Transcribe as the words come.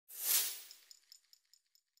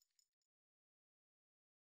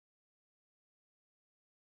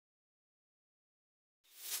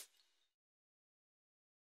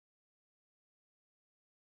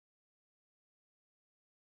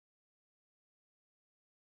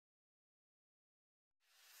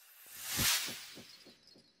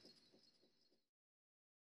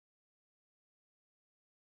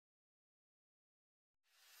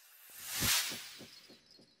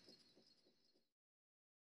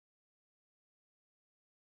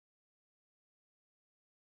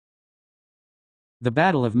The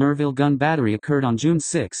Battle of Merville Gun Battery occurred on June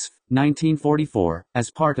 6, 1944,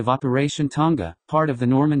 as part of Operation Tonga, part of the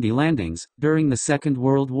Normandy landings, during the Second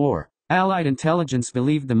World War. Allied intelligence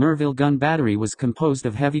believed the Merville Gun Battery was composed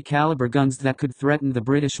of heavy-caliber guns that could threaten the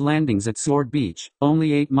British landings at Sword Beach,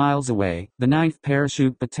 only 8 miles away. The 9th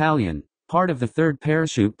Parachute Battalion, part of the 3rd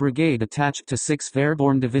Parachute Brigade attached to 6th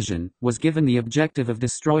Airborne Division, was given the objective of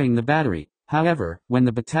destroying the battery. However, when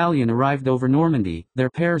the battalion arrived over Normandy, their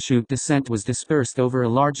parachute descent was dispersed over a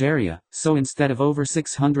large area, so instead of over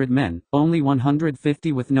 600 men, only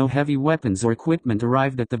 150 with no heavy weapons or equipment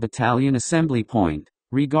arrived at the battalion assembly point.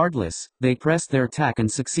 Regardless, they pressed their attack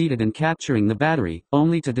and succeeded in capturing the battery,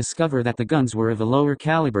 only to discover that the guns were of a lower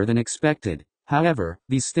caliber than expected. However,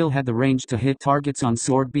 these still had the range to hit targets on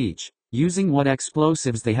Sword Beach. Using what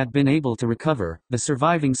explosives they had been able to recover, the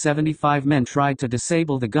surviving 75 men tried to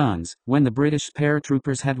disable the guns. When the British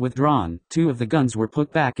paratroopers had withdrawn, 2 of the guns were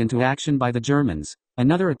put back into action by the Germans.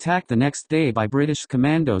 Another attack the next day by British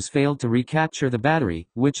commandos failed to recapture the battery,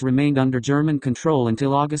 which remained under German control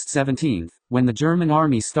until August 17, when the German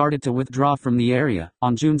army started to withdraw from the area.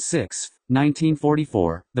 On June 6,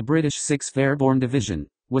 1944, the British 6th Airborne Division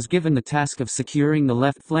was given the task of securing the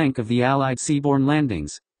left flank of the Allied seaborne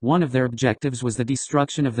landings. One of their objectives was the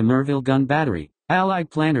destruction of the Merville Gun Battery. Allied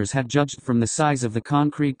planners had judged from the size of the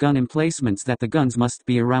concrete gun emplacements that the guns must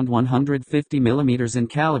be around 150 mm in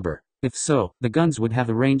caliber. If so, the guns would have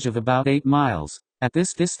a range of about 8 miles. At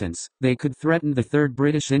this distance, they could threaten the 3rd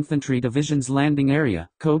British Infantry Division's landing area,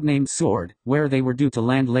 codenamed Sword, where they were due to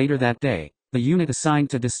land later that day. The unit assigned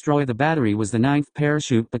to destroy the battery was the 9th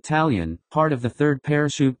Parachute Battalion, part of the 3rd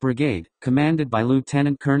Parachute Brigade, commanded by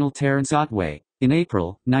Lieutenant Colonel Terence Otway. In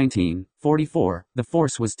April 1944, the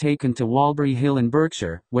force was taken to Walbury Hill in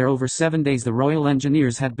Berkshire, where over 7 days the Royal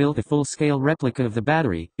Engineers had built a full-scale replica of the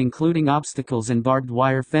battery, including obstacles and barbed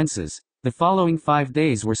wire fences. The following 5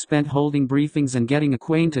 days were spent holding briefings and getting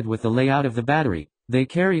acquainted with the layout of the battery. They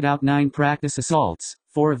carried out 9 practice assaults,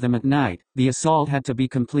 4 of them at night. The assault had to be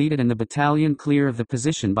completed and the battalion clear of the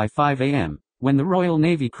position by 5 a.m. when the Royal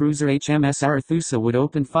Navy cruiser HMS Arethusa would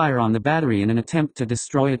open fire on the battery in an attempt to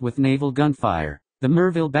destroy it with naval gunfire. The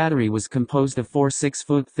Merville battery was composed of 4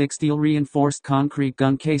 6-foot-thick steel-reinforced concrete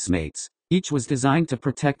gun casemates. Each was designed to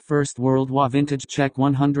protect First World War vintage Czech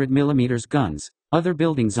 100mm guns. Other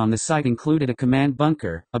buildings on the site included a command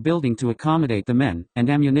bunker, a building to accommodate the men, and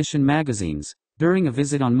ammunition magazines. During a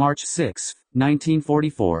visit on March 6,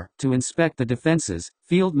 1944, to inspect the defenses,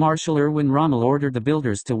 Field Marshal Erwin Rommel ordered the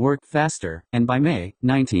builders to work faster, and by May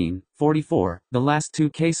 1944, the last 2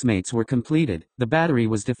 casemates were completed. The battery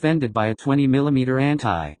was defended by a 20mm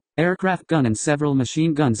anti-aircraft gun and several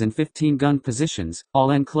machine guns in 15-gun positions, all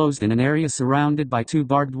enclosed in an area surrounded by 2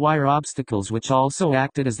 barbed wire obstacles which also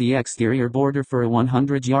acted as the exterior border for a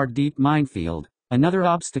 100-yard deep minefield. Another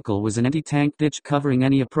obstacle was an anti-tank ditch covering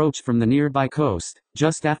any approach from the nearby coast.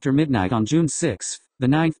 Just after midnight on June 6, the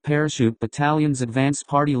 9th Parachute Battalion's advance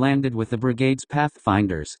party landed with the brigade's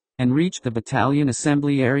Pathfinders, and reached the battalion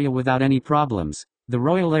assembly area without any problems. The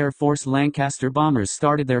Royal Air Force Lancaster bombers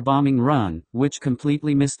started their bombing run, which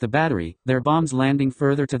completely missed the battery, their bombs landing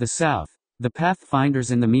further to the south. The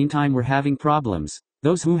Pathfinders in the meantime were having problems.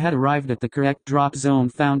 Those who had arrived at the correct drop zone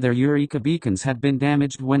found their Eureka beacons had been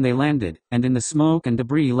damaged when they landed, and in the smoke and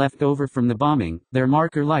debris left over from the bombing, their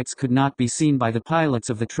marker lights could not be seen by the pilots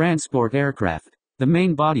of the transport aircraft. The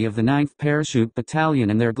main body of the 9th Parachute Battalion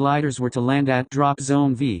and their gliders were to land at Drop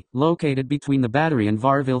Zone V, located between the battery and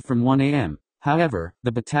Varville from 1 a.m. However,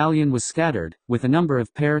 the battalion was scattered, with a number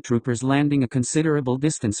of paratroopers landing a considerable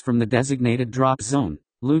distance from the designated drop zone.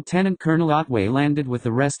 Lieutenant Colonel Otway landed with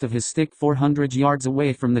the rest of his stick 400 yards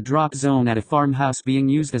away from the drop zone at a farmhouse being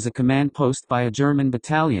used as a command post by a German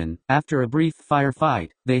battalion. After a brief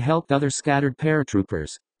firefight, they helped other scattered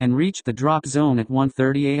paratroopers, and reached the drop zone at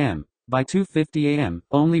 1:30 a.m. By 2:50 a.m.,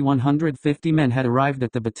 only 150 men had arrived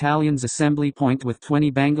at the battalion's assembly point with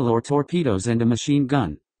 20 Bangalore torpedoes and a machine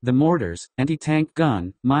gun. The mortars, anti-tank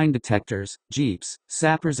gun, mine detectors, jeeps,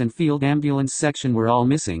 sappers and field ambulance section were all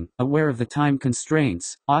missing. Aware of the time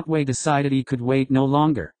constraints, Otway decided he could wait no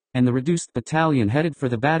longer, and the reduced battalion headed for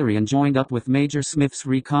the battery and joined up with Major Smith's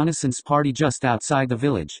reconnaissance party just outside the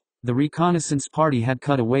village. The reconnaissance party had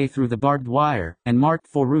cut a way through the barbed wire, and marked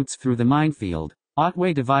 4 routes through the minefield.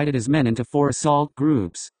 Otway divided his men into 4 assault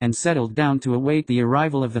groups, and settled down to await the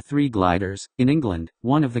arrival of the 3 gliders. In England,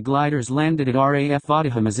 one of the gliders landed at RAF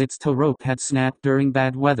Oddiham as its tow rope had snapped during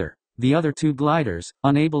bad weather. The other 2 gliders,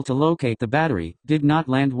 unable to locate the battery, did not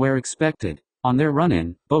land where expected. On their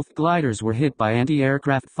run-in, both gliders were hit by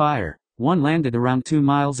anti-aircraft fire. One landed around 2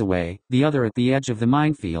 miles away, the other at the edge of the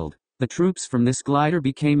minefield. The troops from this glider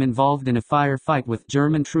became involved in a firefight with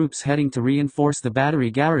German troops heading to reinforce the battery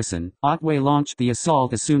garrison. Otway launched the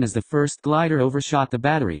assault as soon as the first glider overshot the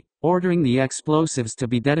battery, ordering the explosives to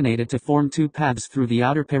be detonated to form two paths through the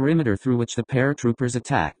outer perimeter through which the paratroopers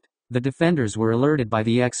attacked. The defenders were alerted by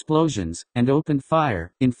the explosions, and opened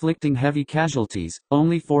fire, inflicting heavy casualties.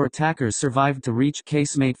 Only 4 attackers survived to reach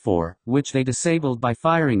casemate 4, which they disabled by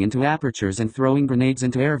firing into apertures and throwing grenades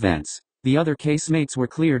into air vents. The other casemates were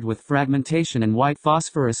cleared with fragmentation and white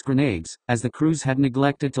phosphorus grenades, as the crews had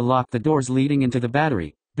neglected to lock the doors leading into the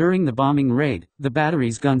battery. During the bombing raid, the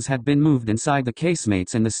battery's guns had been moved inside the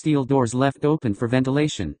casemates and the steel doors left open for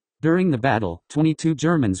ventilation. During the battle, 22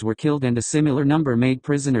 Germans were killed and a similar number made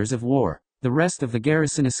prisoners of war. The rest of the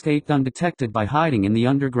garrison escaped undetected by hiding in the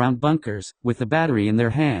underground bunkers, with the battery in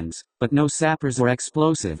their hands, but no sappers or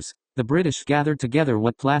explosives. The British gathered together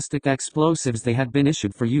what plastic explosives they had been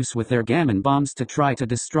issued for use with their gammon bombs to try to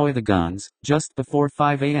destroy the guns. Just before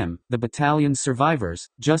 5 a.m., the battalion's survivors,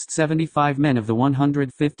 just 75 men of the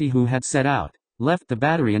 150 who had set out, left the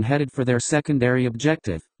battery and headed for their secondary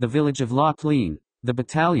objective, the village of Lochlean. The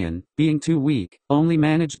battalion, being too weak, only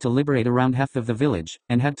managed to liberate around half of the village,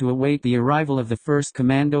 and had to await the arrival of the 1st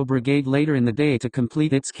Commando Brigade later in the day to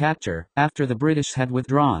complete its capture. After the British had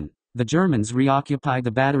withdrawn, the Germans reoccupied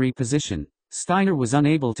the battery position. Steiner was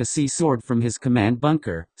unable to see Sword from his command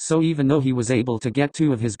bunker, so even though he was able to get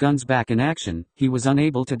 2 of his guns back in action, he was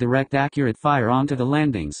unable to direct accurate fire onto the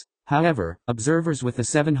landings. However, observers with the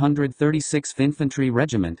 736th Infantry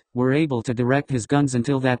Regiment were able to direct his guns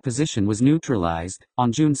until that position was neutralized.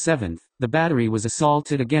 On June 7, the battery was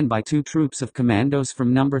assaulted again by 2 troops of commandos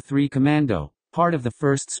from No. 3 Commando, part of the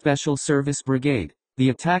 1st Special Service Brigade. The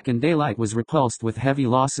attack in daylight was repulsed with heavy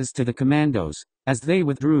losses to the commandos. As they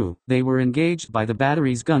withdrew, they were engaged by the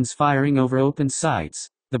battery's guns firing over open sights.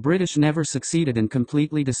 The British never succeeded in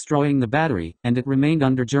completely destroying the battery, and it remained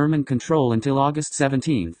under German control until August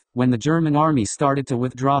 17, when the German army started to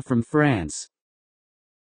withdraw from France.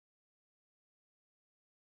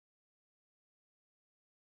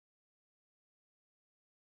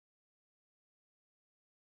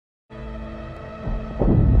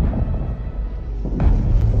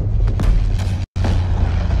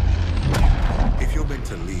 If you're meant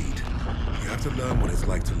to lead, you have to learn what it's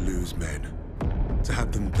like to lose men. To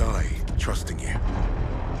have them die trusting you.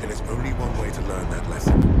 And there's only one way to learn that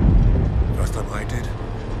lesson. First time I did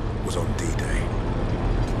was on D-Day.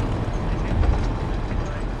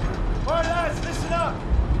 Alright lads, listen up!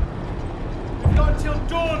 We've got until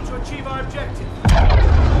dawn to achieve our objective.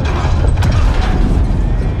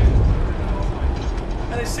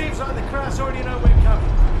 And it seems like the Kraus already know we're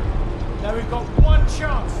coming. Now we've got one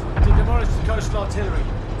chance to demolish the coastal artillery.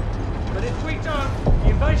 But if we don't, the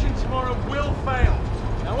invasion tomorrow will fail.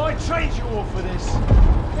 Now I trained you all for this.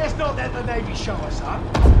 Let's not let the Navy show us up.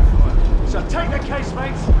 So take the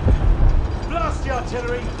casemates, blast the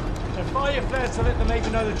artillery, and fire your flares to let the Navy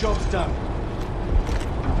know the job's done.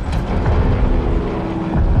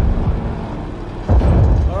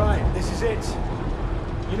 Alright, this is it.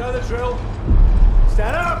 You know the drill.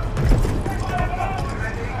 Stand up!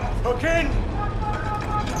 Hook in!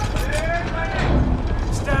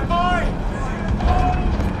 Stand by!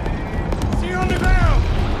 See you on the ground!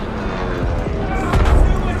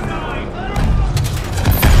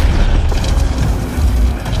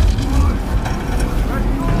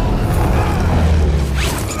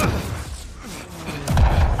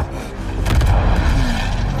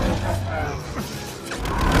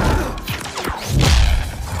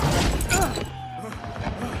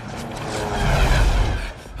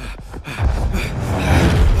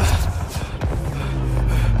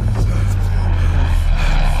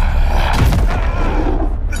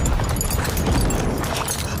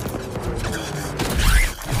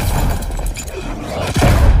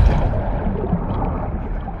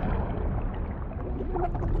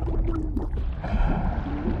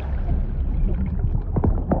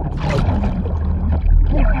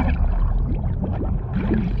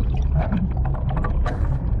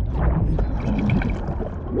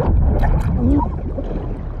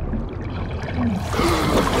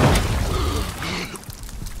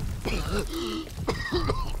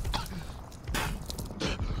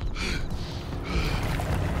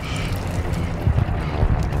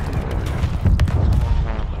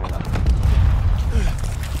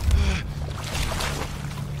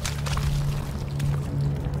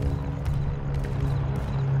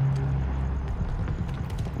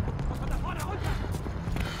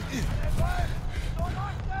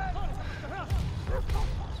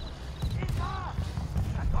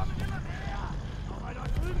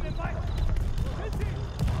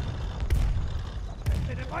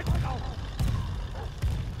 Los,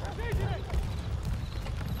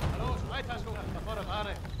 weiter, Lukas, da vorne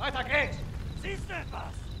Bahne. Weiter geht's! Siehst du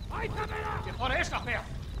etwas? Weiter, Männer! Hier vorne ist noch mehr!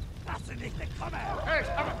 Lass sie nicht entkommen! Okay, ich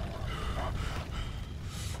komme!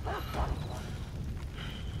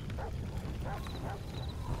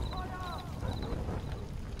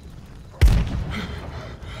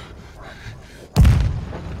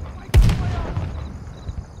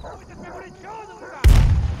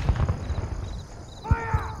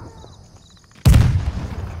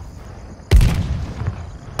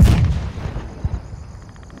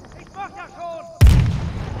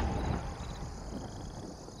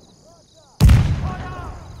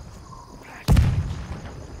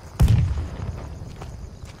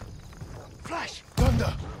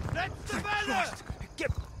 Thunder! Letzte Welle!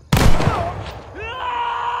 Gib!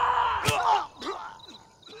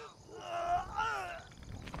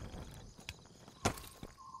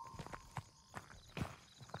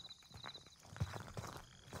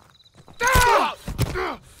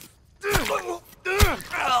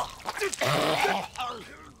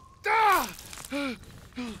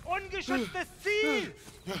 Ungeschütztes Ziel!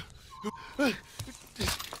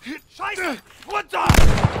 Scheiße! Runter!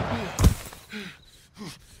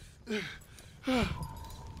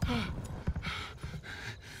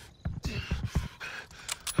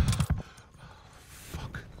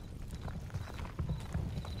 Fuck.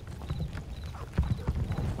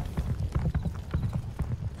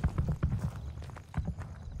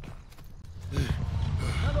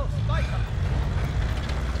 Na los, weiter!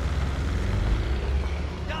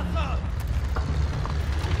 Ja, Sir!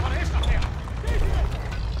 Hier vorne ist noch mehr!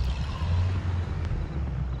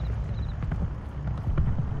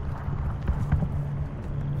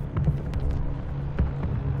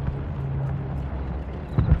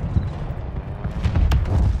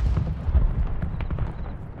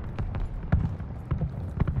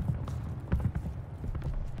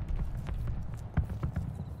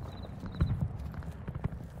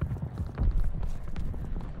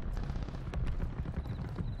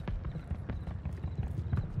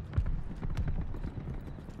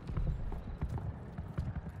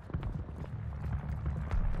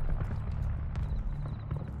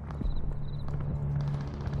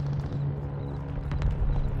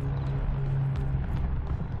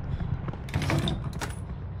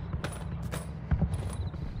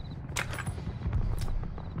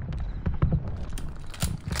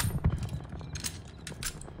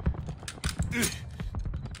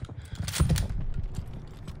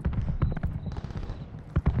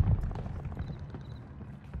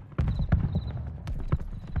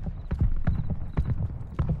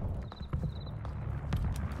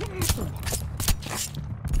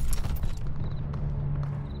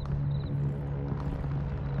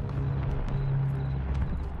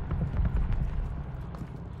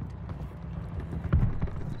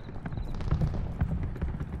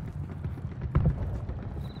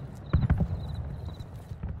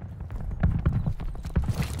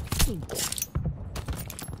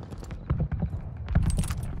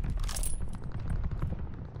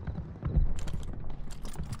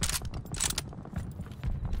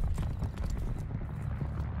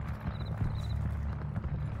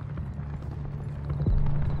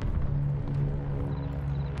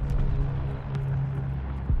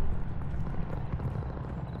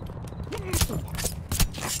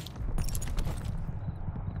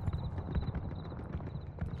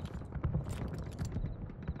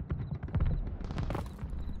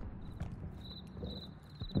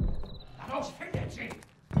 Los, findet sie!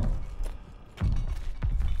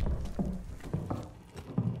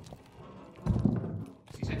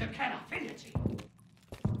 Sie sind im Keller, findet sie!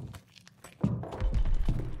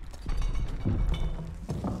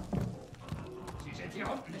 Sie sind hier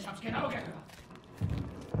unten, ich hab's genau gehört.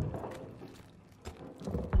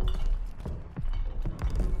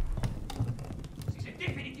 Sie sind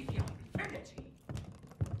definitiv hier unten, findet sie!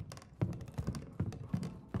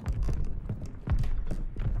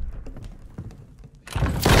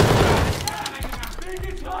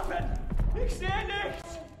 Getroffen! Ich sehe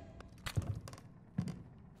nichts!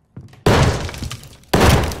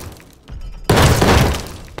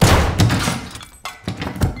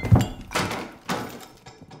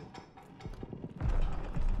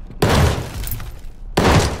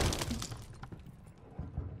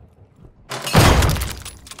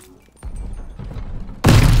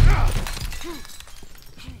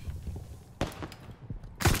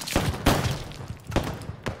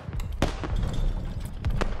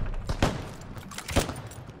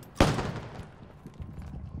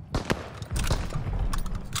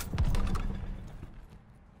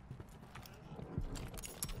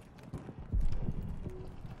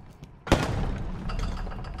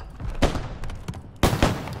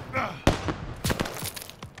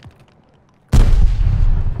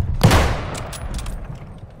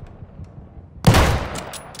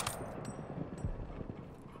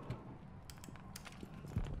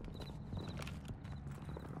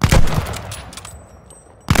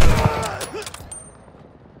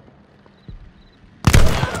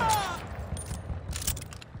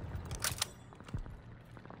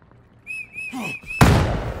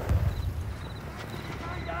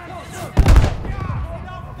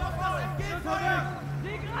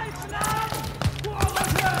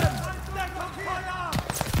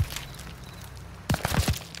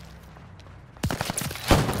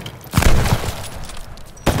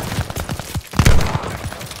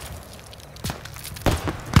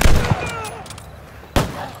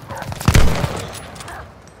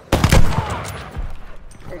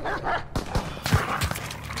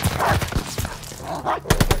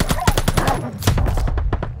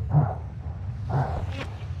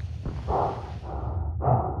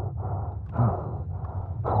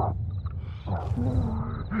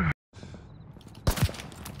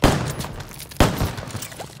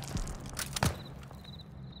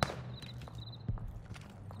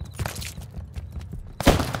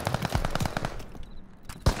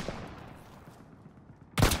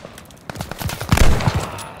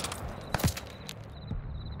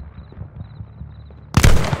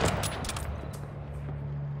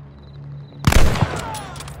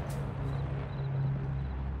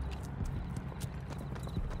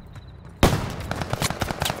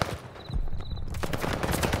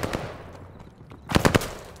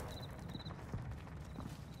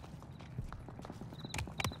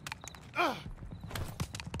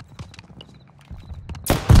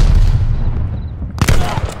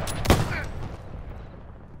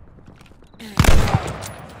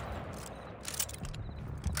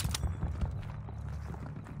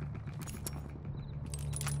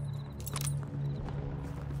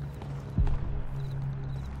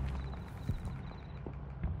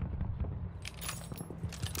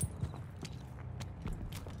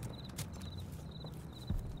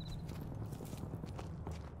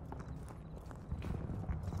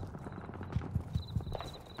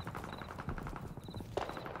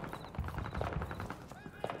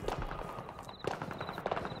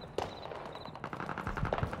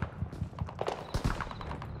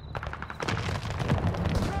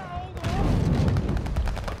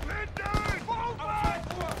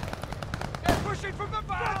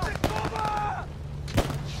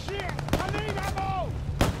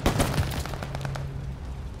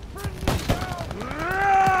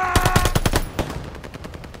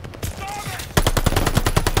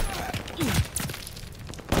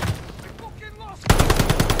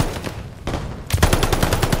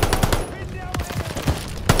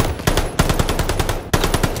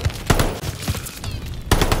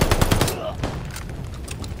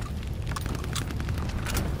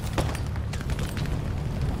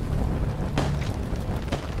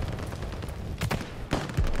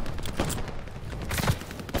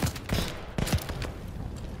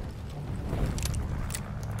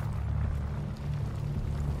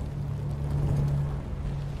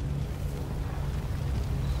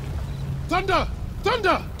 Thunder!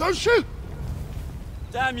 Thunder! Don't shoot!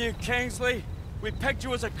 Damn you, Kingsley! We pegged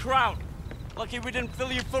you as a kraut. Lucky we didn't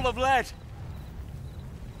fill you full of lead.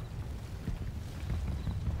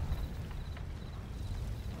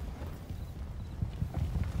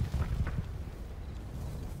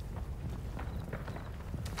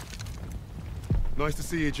 Nice to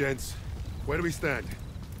see you, gents. Where do we stand?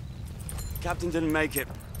 Captain didn't make it,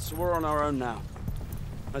 so we're on our own now.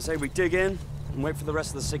 I say we dig in and wait for the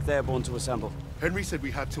rest of the 6th Airborne to assemble. Henry said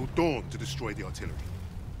we have till dawn to destroy the artillery.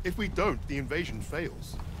 If we don't, the invasion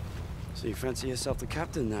fails. So you fancy yourself the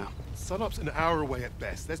captain now? Sunup's an hour away at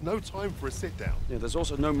best. There's no time for a sit-down. Yeah, there's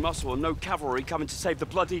also no muscle and no cavalry coming to save the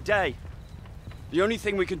bloody day. The only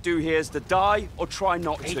thing we can do here is to die or try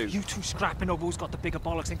not to. Hey, you two scrapping over who's got the bigger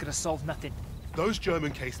bollocks ain't gonna solve nothing. Those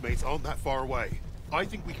German casemates aren't that far away. I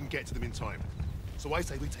think we can get to them in time. So I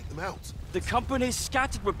say we take them out. The company's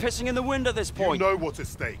scattered. We're pissing in the wind at this point. You know what's at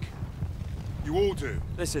stake. You all do.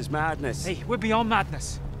 This is madness. Hey, we're beyond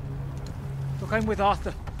madness. Look, I'm with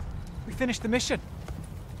Arthur. We finished the mission.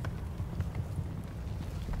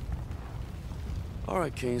 All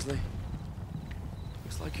right, Kingsley.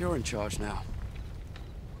 Looks like you're in charge now.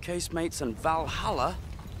 Casemates and Valhalla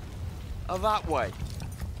are that way.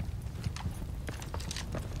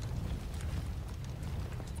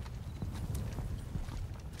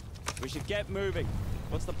 We should get moving.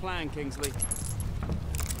 What's the plan, Kingsley?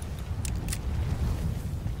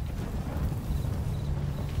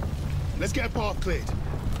 Let's get a path cleared.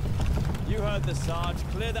 You heard the Sarge.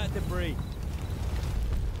 Clear that debris.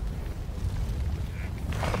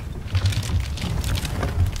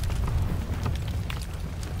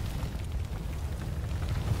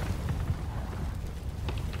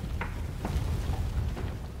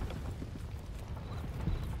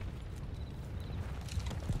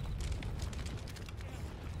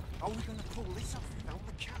 Are we going to pull this off without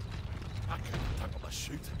the cap? I don't want to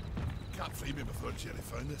shoot. can't free me before Jerry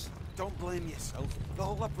found us. Don't blame yourself. The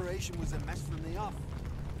whole operation was a mess from the off.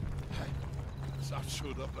 Sam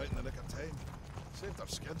showed up right in the nick of time. Saved our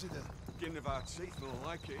skins, he did. Getting of our teeth, don't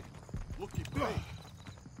like it. Lucky break.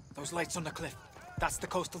 Those lights on the cliff. That's the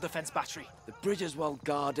coastal defense battery. The bridge is well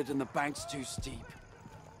guarded and the bank's too steep.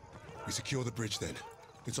 We secure the bridge then.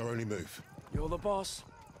 It's our only move. You're the boss.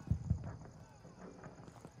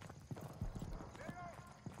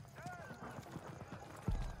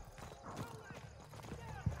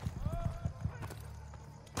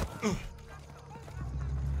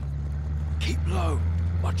 Keep low.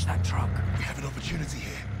 Watch that truck. We have an opportunity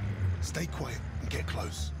here. Stay quiet and get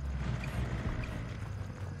close.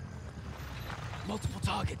 Multiple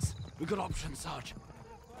targets. We got options, Sarge.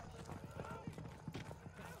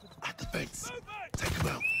 At the fence. Take them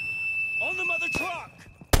out. On the mother truck!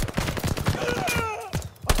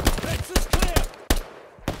 Fence is clear!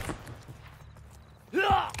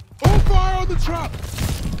 All fire on the truck!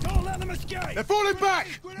 Don't let them escape! They're falling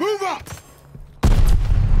back! Move up!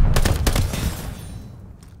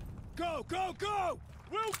 Go, go, go!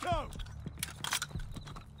 We'll go!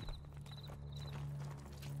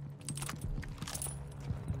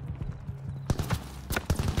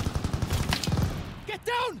 Get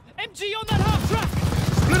down! MG on that half track!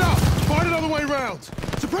 Split up! Find another way round!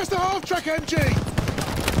 Suppress the half-track MG!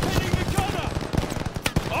 Hitting the gunner!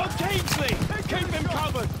 On Kingsley! Keep him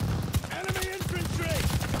covered! Enemy infantry!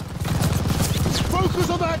 Focus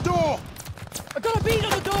on that door! I got a bead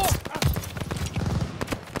on the door!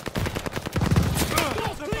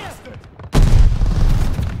 Door's clear!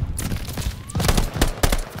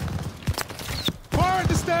 Fire at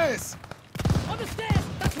the stairs! On the stairs!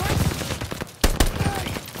 That's right!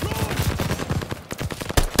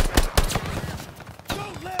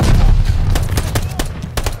 Don't let him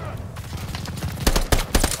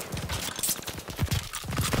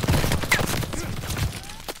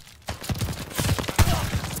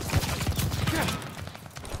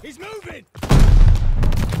He's moving!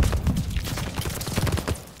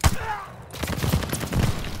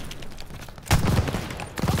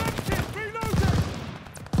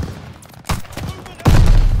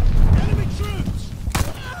 Enemy troops!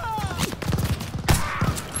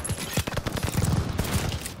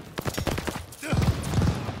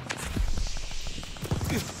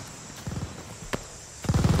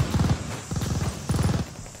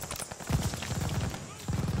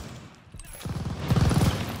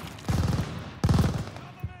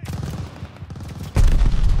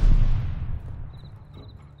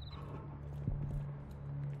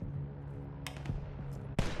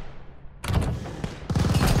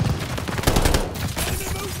 Enemy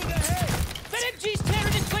movement ahead! That MG's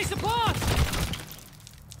tearing this place apart!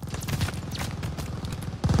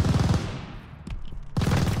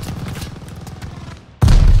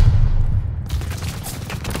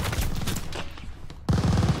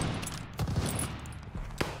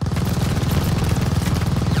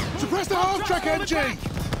 Suppress the half-track MG!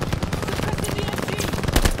 Suppressing the MG!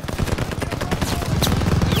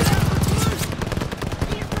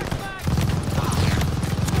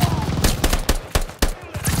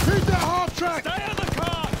 Keep that half-track! Stay on the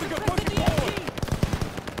car! We can push it forward!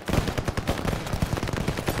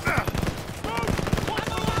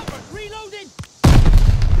 Reloading!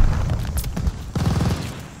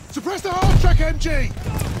 Suppress the half-track MG!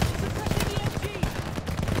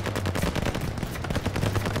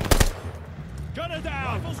 Gunner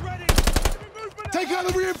down! Rifles ready! Enemy movement Take out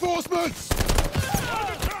the reinforcements!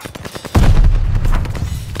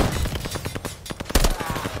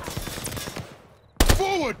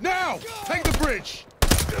 Forward, now! Take the bridge!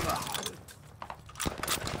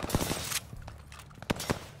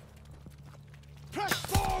 Press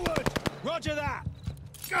forward! Roger that!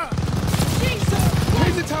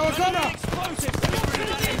 Keep the tower gunner! Explosives!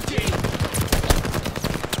 MG!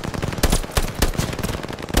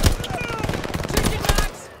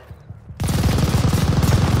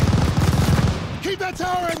 Keep that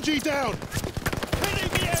tower MG down! Hitting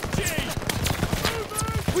the MG!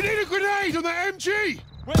 We need a grenade on that MG!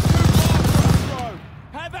 We're too far for us, bro!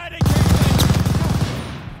 Have at it, Kingsley!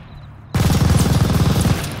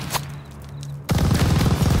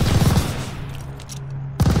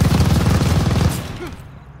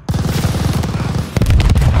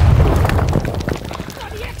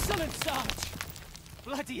 Bloody excellent, Sarge!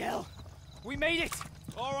 Bloody hell! We made it!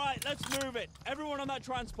 All right, let's move it. Everyone on that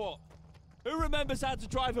transport. Who remembers how to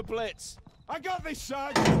drive a blitz? I got this,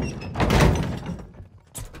 Sarge!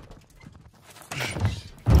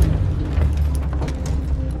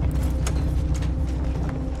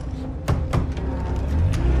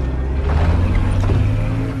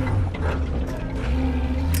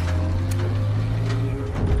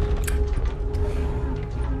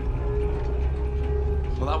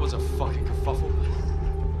 was a fucking kerfuffle.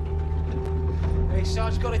 Hey,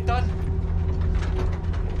 Sarge, got it done.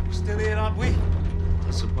 We're still here, aren't we?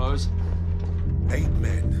 I suppose. 8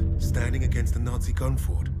 men standing against a Nazi gun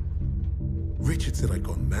fort. Richard said I'd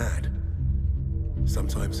gone mad.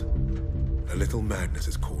 Sometimes, a little madness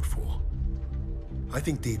is called for. I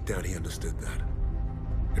think deep down he understood that.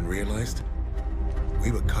 And realized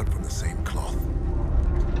we were cut from the same cloth.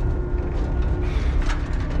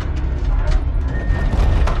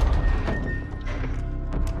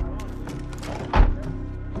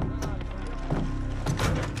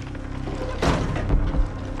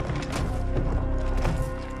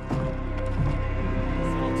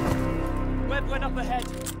 Webb went up ahead.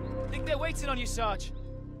 Think they're waiting on you, Sarge.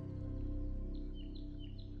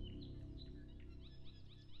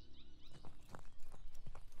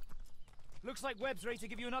 Looks like Webb's ready to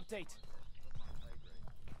give you an update.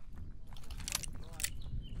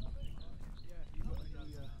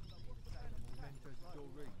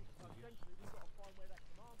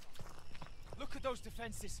 Look at those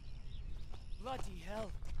defenses. Bloody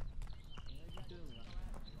hell.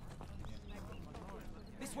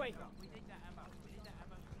 This way.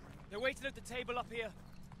 They're waiting at the table up here.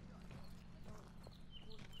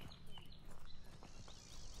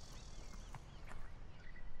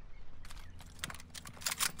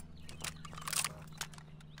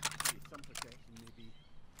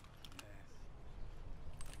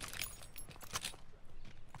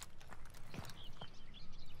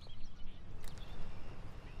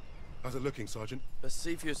 How's it looking, Sergeant? Best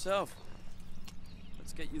see for yourself.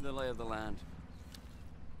 Let's get you the lay of the land.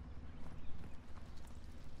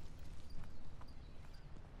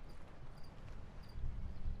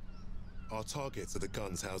 Our targets are the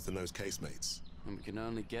guns housed in those casemates. And we can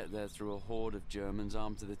only get there through a horde of Germans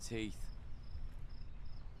armed to the teeth.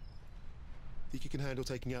 Think you can handle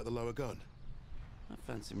taking out the lower gun? I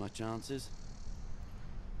fancy my chances.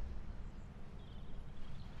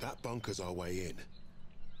 That bunker's our way in,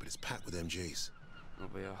 but it's packed with MGs.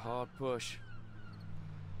 It'll be a hard push.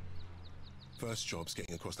 First job's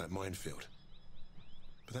getting across that minefield.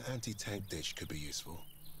 But that anti-tank ditch could be useful.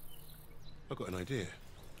 I've got an idea.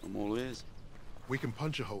 I'm all ears. We can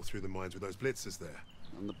punch a hole through the mines with those blitzers there.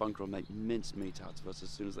 And the bunker will make mincemeat out of us as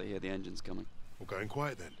soon as they hear the engines coming. We're going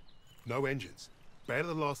quiet then. No engines. Bail at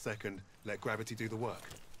the last second, let gravity do the work.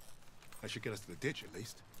 That should get us to the ditch at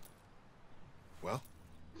least. Well?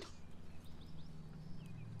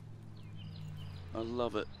 I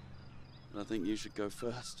love it. And I think you should go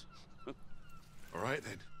first. All right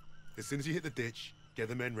then. As soon as you hit the ditch, get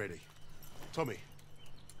the men ready. Tommy,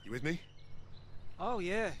 you with me? Oh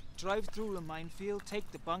yeah, drive through a minefield,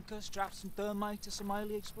 take the bunker, strap some thermite to some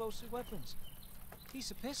highly explosive weapons.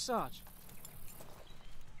 Piece of piss, Sarge.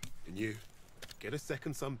 And you, get a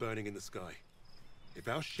second sun burning in the sky. If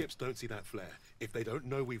our ships don't see that flare, if they don't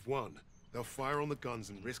know we've won, they'll fire on the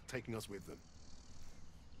guns and risk taking us with them.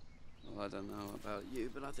 Well, I don't know about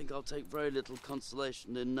you, but I think I'll take very little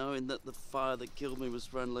consolation in knowing that the fire that killed me was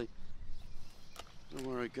friendly. Don't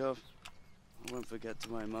worry, Gov. I won't forget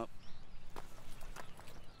to aim up.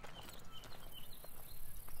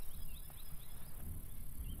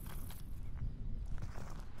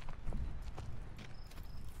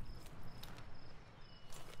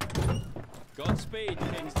 Godspeed,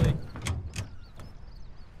 Kingsley.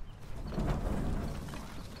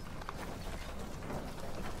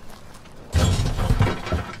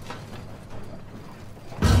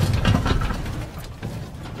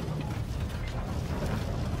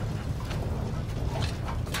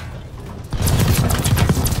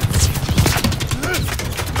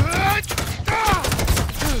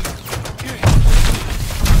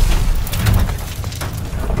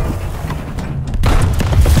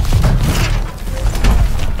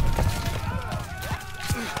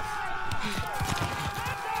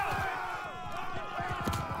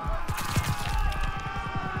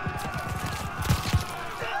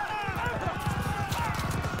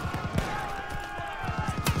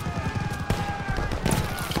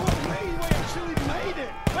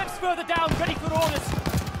 Further down, ready for orders.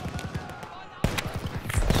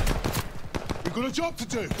 We've got a job to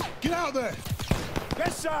do. Get out there.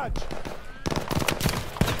 Yes, Sarge.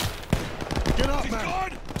 Get up, He's man.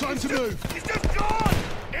 gone. Time to move. He's just gone.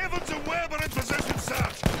 Evans and Webb are in position,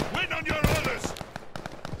 Sarge. Wait on your orders.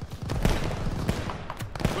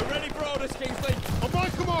 We're ready for orders, Kingsley. On my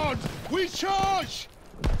command, we charge.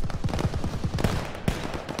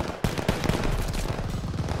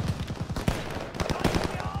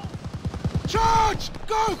 Charge!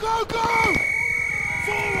 Go, go, go!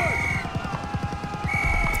 Forward!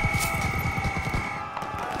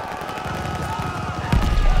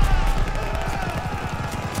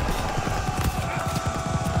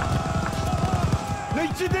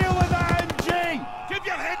 to deal with that MG! Keep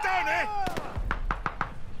your head down, eh?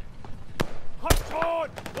 Hot on!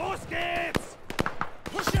 No skates!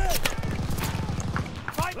 Push it!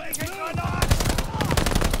 Fighting against my knife!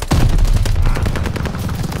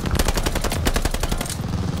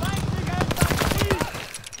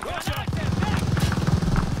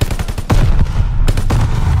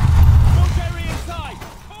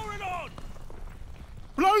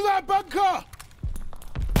 Blow that bunker!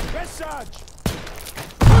 Yes, Sarge!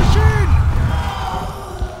 Push in!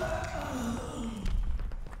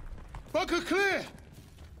 Bunker clear!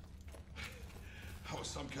 That was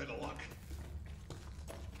some kind of luck.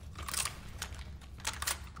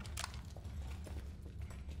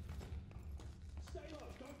 Stay low,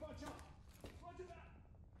 don't budge up! Roger that!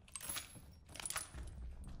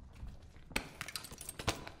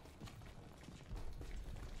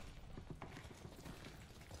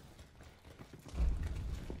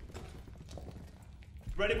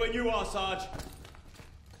 Ready when you are, Sarge.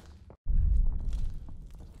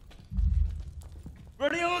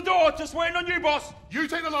 Ready on the door, just waiting on you, boss. You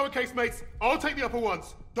take the lowercase, mates. I'll take the upper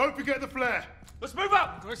ones. Don't forget the flare. Let's move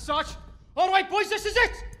up. Good, Sarge. All right, boys, this is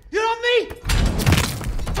it. You're on me.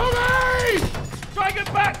 Tommy! Try and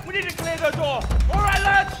get back. We need to clear the door. All right,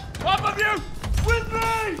 lads. Up of you. With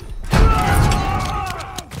me.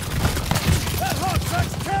 That hot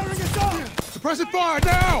track's tearing us up. Suppressive fire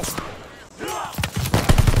now!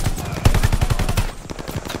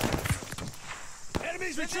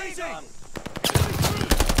 Enemies retreating.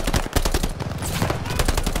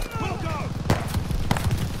 We'll go.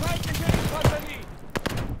 Fight against company.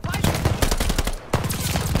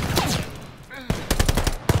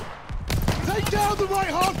 Take down the right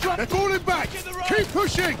half track! They're falling back! Get the right. Keep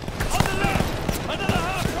pushing! On the left. Another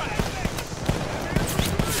half track.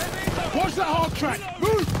 Watch that half track!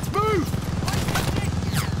 Move! Move!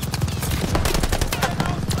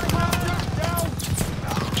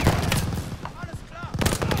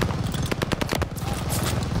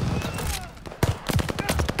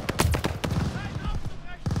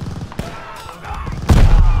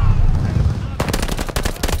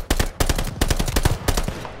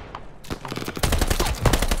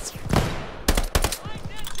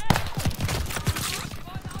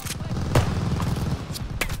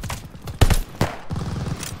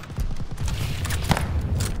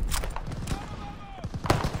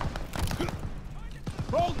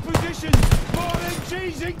 Hold positions! More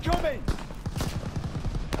MGs incoming!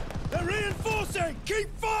 They're reinforcing! Keep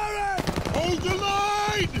firing! Hold the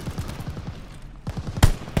line!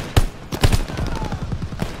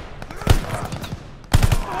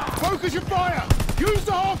 Focus your fire! Use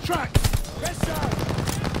the half track! Yes, sir!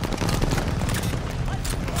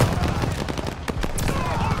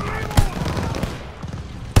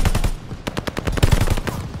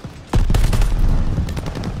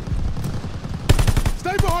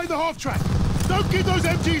 Stay behind the half track! Don't give those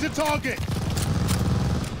MGs a target!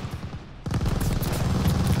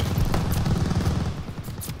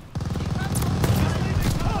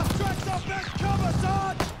 Half track's our best cover,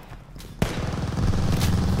 Sarge!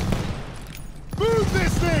 Move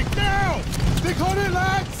this thing, now! Stick on it,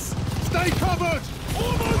 lads! Stay covered!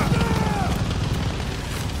 Almost there!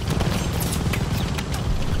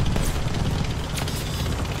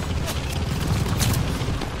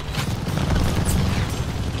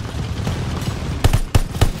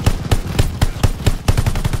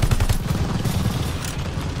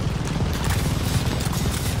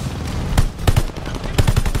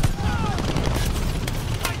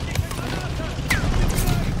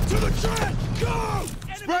 To the track! Go!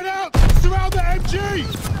 Spread out! Surround the MG!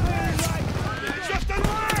 Just a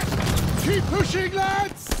last! Keep pushing,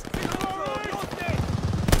 lads!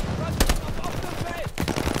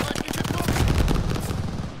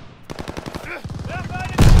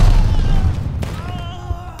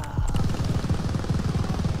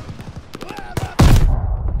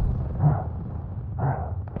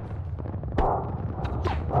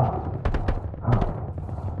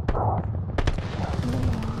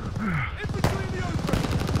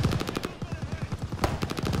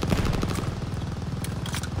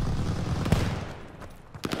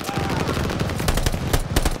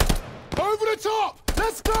 Over the top!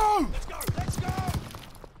 Let's go! Let's go! Let's go!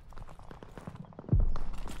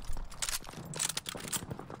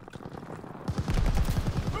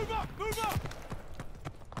 Move up! Move up!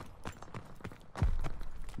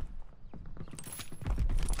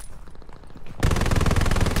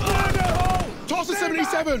 Toss the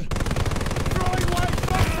 77! Throwing white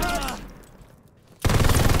fire!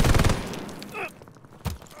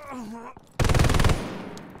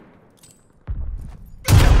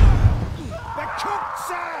 They're cooked,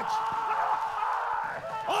 Sarge!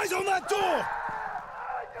 Eyes on that door!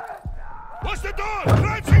 Watch the door!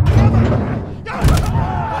 Crouch in cover!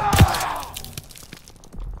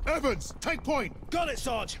 Evans, take point! Got it,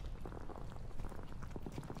 Sarge!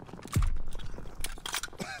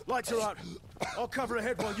 Lights are out. I'll cover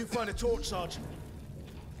ahead while you find a torch, Sarge.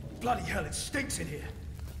 Bloody hell, it stinks in here.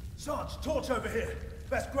 Sarge, torch over here.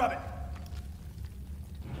 Best grab it.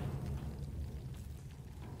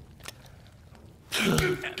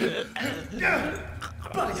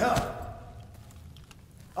 Bloody hell!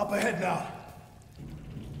 Up ahead now.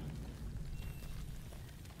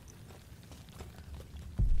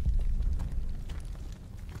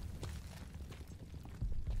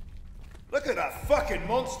 Look at that fucking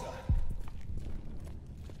monster!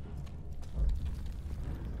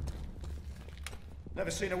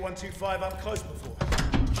 Never seen a 125 up close before.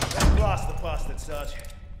 Let's blast the bastard, Sarge.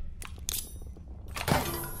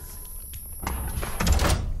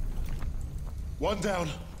 One down,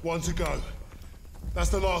 one to go. That's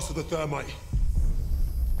the last of the thermite.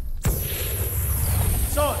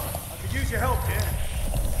 Sarge, I could use your help here.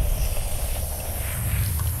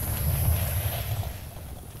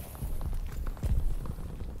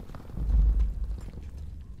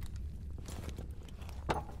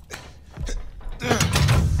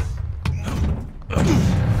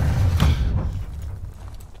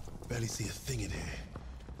 Barely see a thing in here.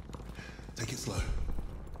 Take it slow.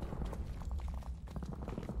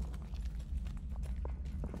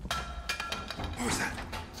 What was that?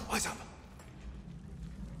 Eyes up.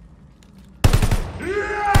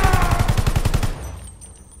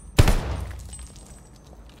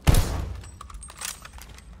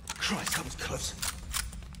 Christ, that was close.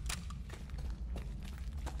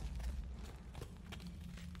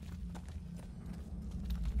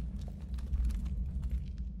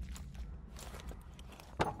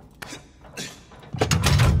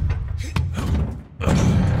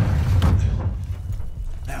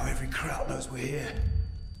 Now every crowd knows we're here.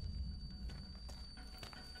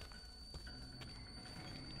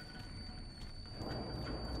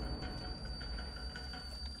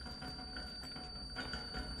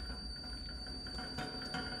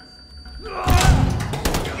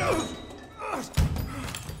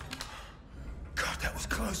 God, that was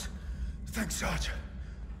close. Thanks, Sarge.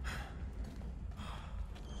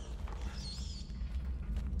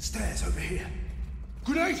 Stairs over here.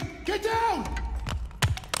 Grenade! Get down!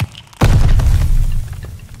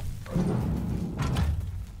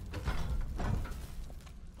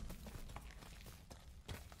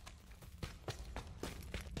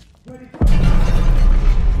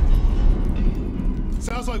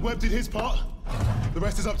 Sounds like Webb did his part. The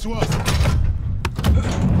rest is up to us.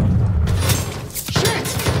 Shit!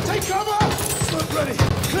 Take cover! Smoke ready!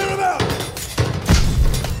 Clear him out!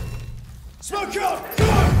 Smoke out! Go!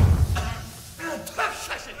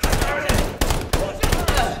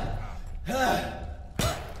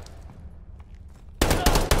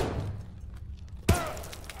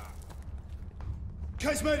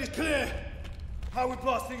 Casemate is clear! How are we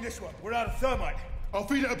blasting this one? We're out of thermite. I'll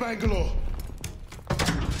feed it to Bangalore.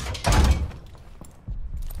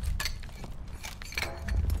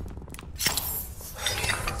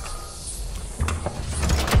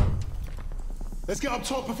 Let's get up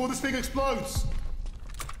top before this thing explodes.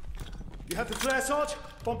 You have the flare, Sarge?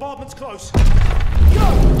 Bombardment's close. Go!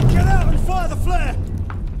 Get out and fire the flare!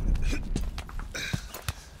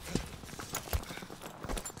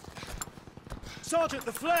 Sergeant,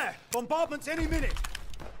 the flare! Bombardment's any minute!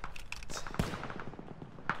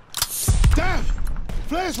 Damn!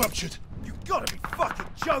 Flare's ruptured! You gotta be fucking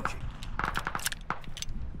joking!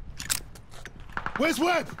 Where's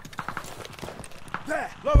Webb?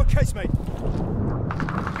 There! Lower casemate!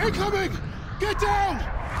 Incoming! Get down!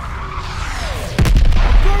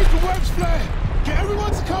 I'm going for Webb's flare! Get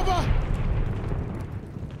everyone to cover!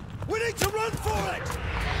 We need to run for it!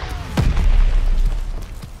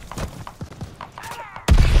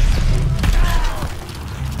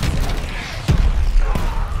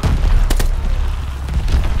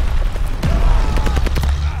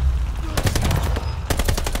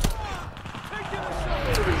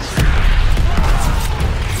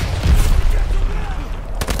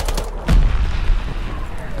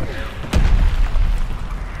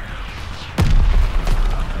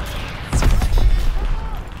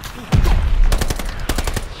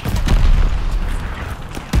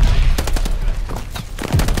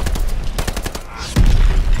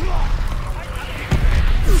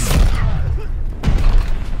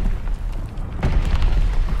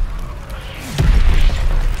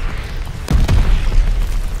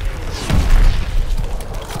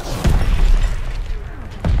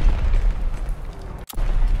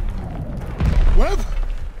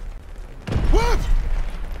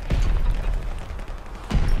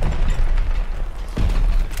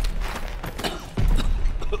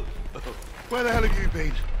 Where the hell have you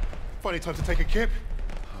been? Funny time to take a kip.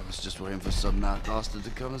 I was just waiting for some mad bastard to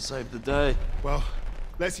come and save the day. Well,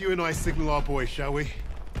 let's you and I signal our boys, shall we?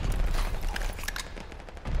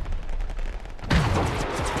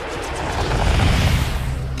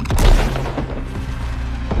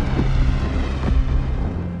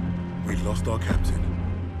 We'd lost our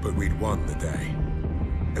captain, but we'd won the day.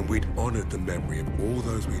 And we'd honored the memory of all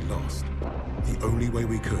those we lost, the only way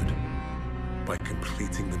we could, by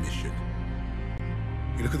completing the mission.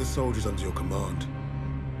 You look at the soldiers under your command,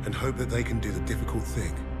 and hope that they can do the difficult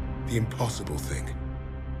thing, the impossible thing.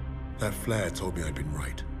 That flare told me I'd been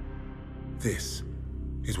right. This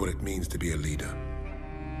is what it means to be a leader.